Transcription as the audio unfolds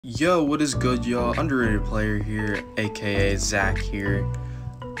Yo, what is good, y'all? Underrated Player here, aka Zach here.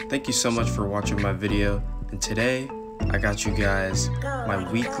 Thank you so much for watching my video, and today I got you guys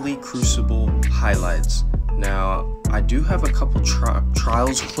my weekly Crucible highlights. Now, I do have a couple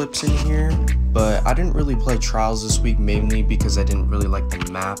Trials clips in here, but I didn't really play Trials this week, mainly because I didn't really like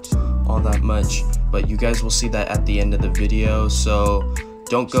the map all that much, but you guys will see that at the end of the video, so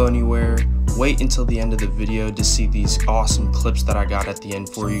don't go anywhere. Wait until the end of the video to see these awesome clips that I got at the end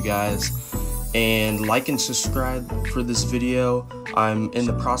for you guys. And like and subscribe for this video. I'm in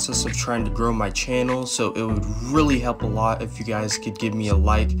the process of trying to grow my channel, so it would really help a lot if you guys could give me a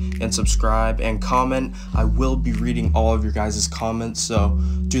like and subscribe and comment. I will be reading all of your guys' comments, so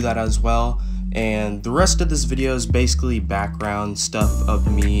do that as well. And the rest of this video is basically background stuff of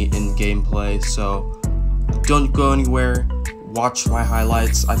me in gameplay, so don't go anywhere. Watch my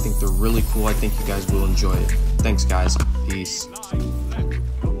highlights. I think they're really cool. I think you guys will enjoy it. Thanks, guys. Peace.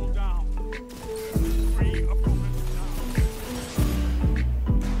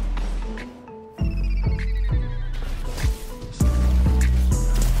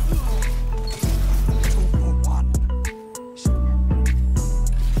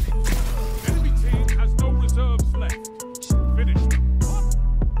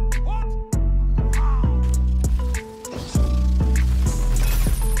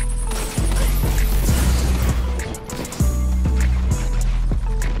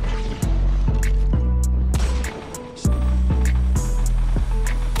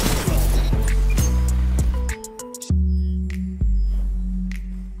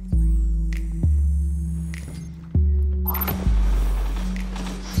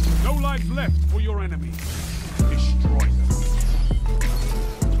 Left for your enemies. Destroy them.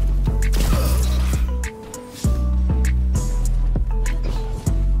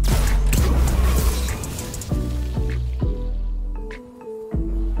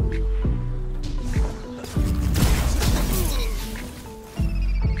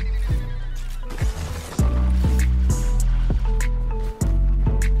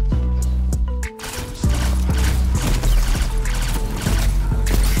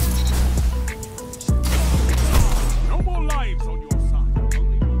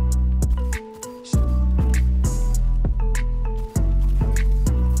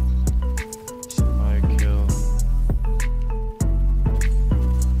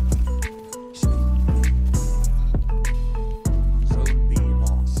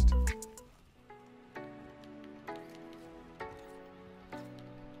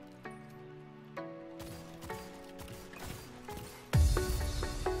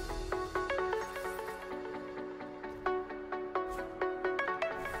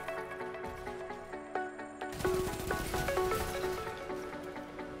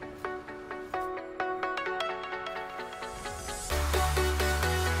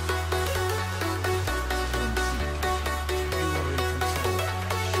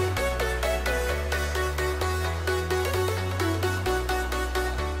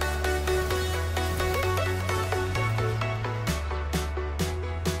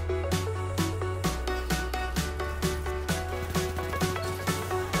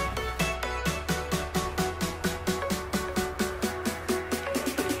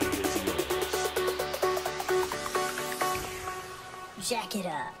 Jack it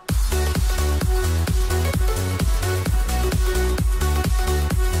up.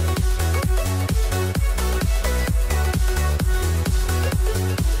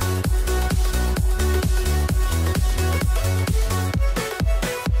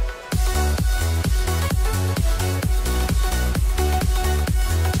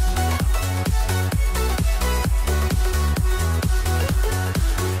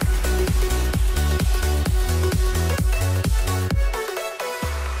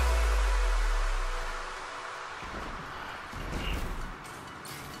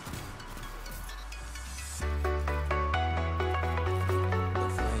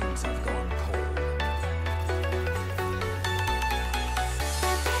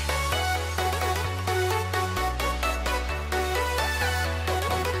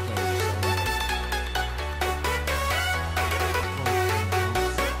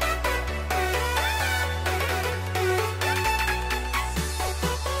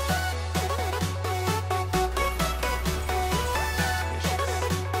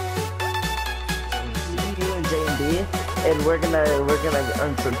 And we're gonna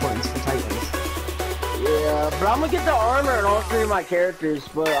earn some points for Titans. Yeah, but I'm gonna get the armor on all three of my characters,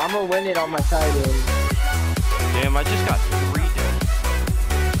 but I'm gonna win it on my Titans. Damn, I just got 3 dead.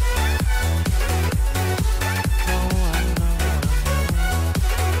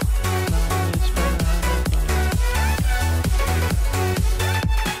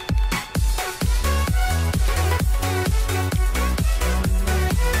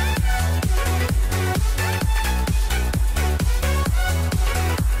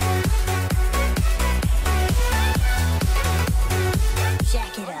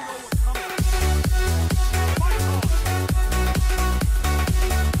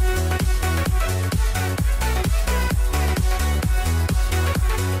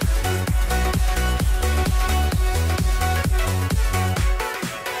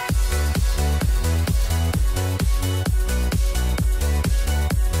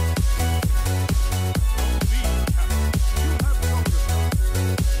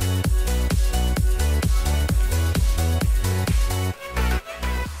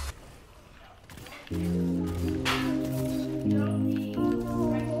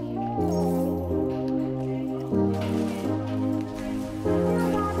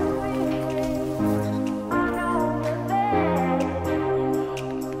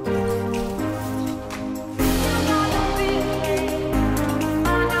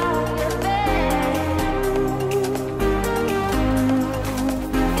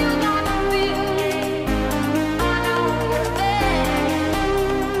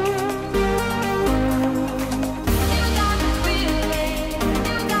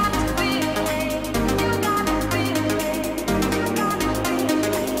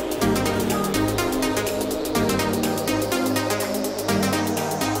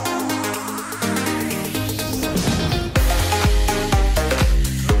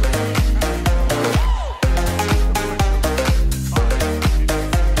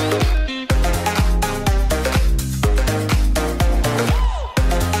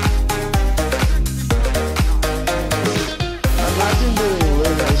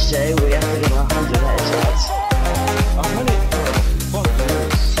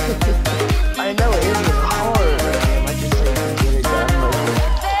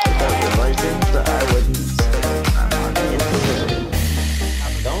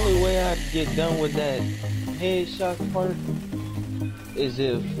 done with that headshot part is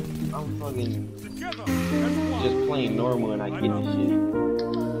if I'm fucking Together as one. just playing normal and I get this shit.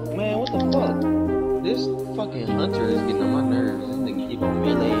 Man, what the fuck? This fucking hunter is getting on my nerves. This nigga keep on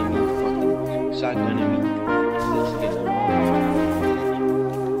meleeing me, fucking shotgunning me. This getting